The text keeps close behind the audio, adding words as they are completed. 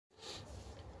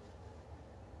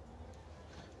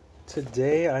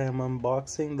Today I am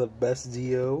unboxing the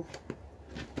Besdio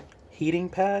heating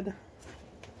pad.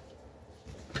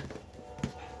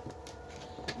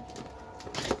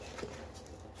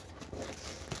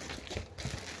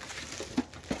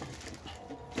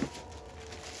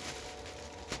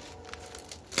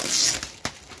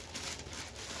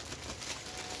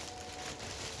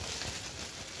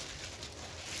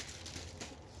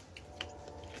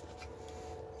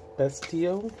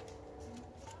 Besdio.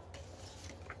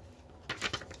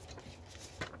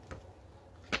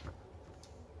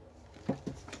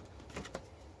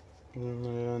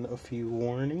 And a few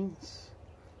warnings,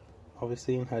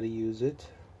 obviously, on how to use it.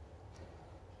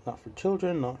 Not for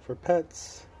children, not for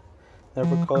pets.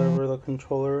 Never color over the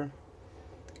controller.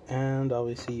 And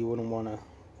obviously you wouldn't want to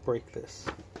break this.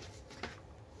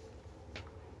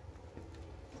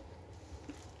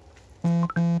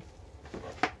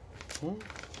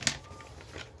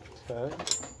 Okay.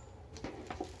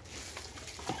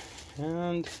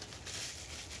 And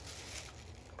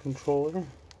controller.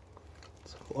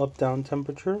 Up down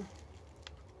temperature,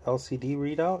 LCD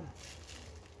readout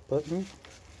button,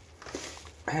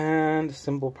 and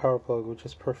simple power plug, which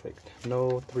is perfect.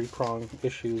 No 3-prong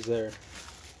issues there.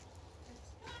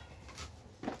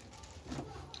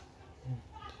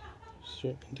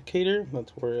 Indicator,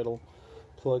 that's where it'll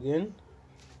plug in.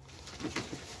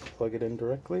 Plug it in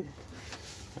directly,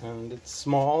 and it's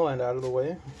small and out of the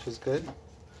way, which is good.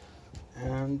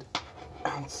 And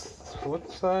that's one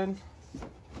side.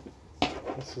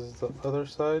 This is the other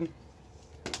side,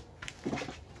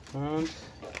 and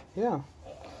yeah,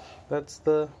 that's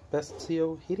the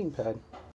Besdio heating pad.